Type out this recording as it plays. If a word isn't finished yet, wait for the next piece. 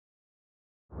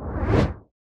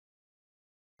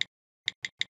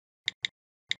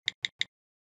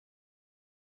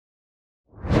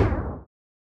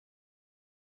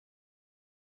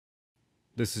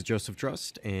This is Joseph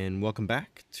Drust, and welcome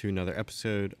back to another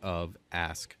episode of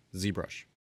Ask ZBrush.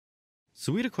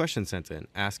 So we had a question sent in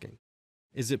asking,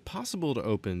 is it possible to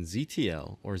open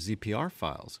ZTL or ZPR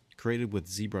files created with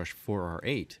ZBrush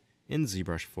 4R8 in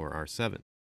ZBrush 4R7?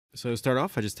 So to start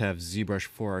off, I just have ZBrush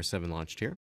 4R7 launched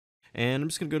here, and I'm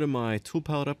just going to go to my tool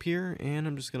palette up here, and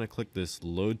I'm just going to click this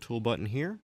load tool button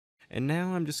here, and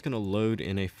now I'm just going to load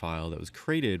in a file that was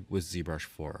created with ZBrush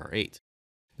 4R8.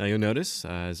 Now you'll notice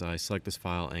as I select this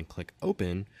file and click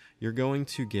open, you're going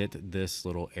to get this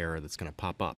little error that's going to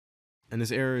pop up. And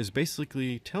this error is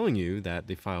basically telling you that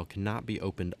the file cannot be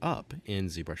opened up in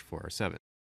ZBrush 4R7.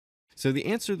 So the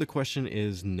answer to the question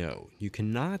is no. You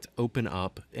cannot open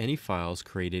up any files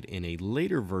created in a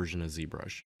later version of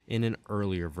ZBrush in an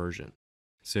earlier version.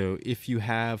 So if you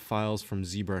have files from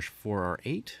ZBrush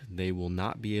 4R8, they will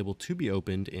not be able to be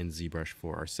opened in ZBrush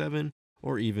 4R7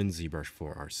 or even ZBrush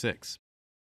 4R6.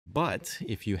 But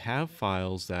if you have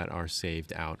files that are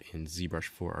saved out in ZBrush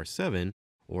 4R7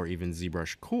 or even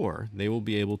ZBrush Core, they will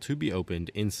be able to be opened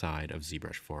inside of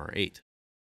ZBrush 4R8.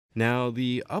 Now,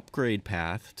 the upgrade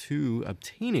path to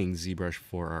obtaining ZBrush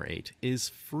 4R8 is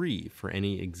free for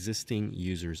any existing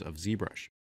users of ZBrush.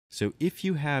 So if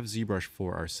you have ZBrush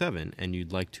 4R7 and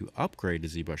you'd like to upgrade to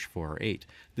ZBrush 4R8,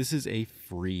 this is a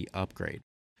free upgrade.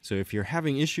 So if you're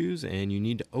having issues and you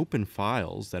need to open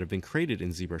files that have been created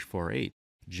in ZBrush 4R8,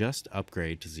 just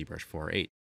upgrade to ZBrush 4.8.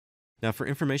 Now for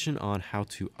information on how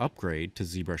to upgrade to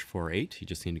ZBrush 4.8, you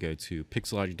just need to go to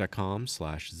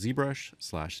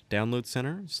pixelogic.com/ZBrush/download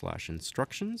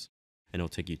center/instructions, and it'll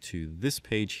take you to this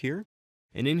page here.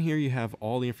 And in here you have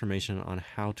all the information on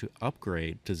how to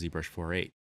upgrade to ZBrush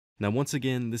 4.8. Now once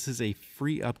again, this is a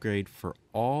free upgrade for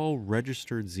all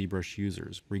registered ZBrush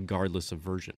users, regardless of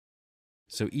version.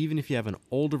 So even if you have an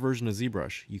older version of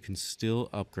ZBrush, you can still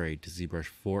upgrade to ZBrush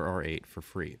 4R8 for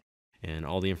free. And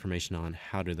all the information on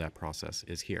how to do that process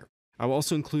is here. I will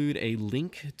also include a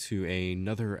link to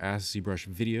another AskZBrush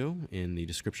video in the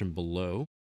description below,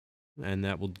 and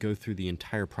that will go through the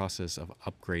entire process of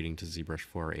upgrading to ZBrush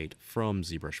 4R8 from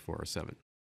ZBrush 4R7.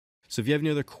 So if you have any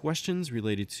other questions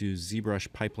related to ZBrush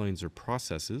pipelines or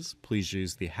processes, please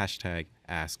use the hashtag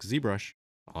AskZBrush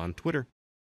on Twitter.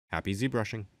 Happy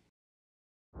ZBrushing!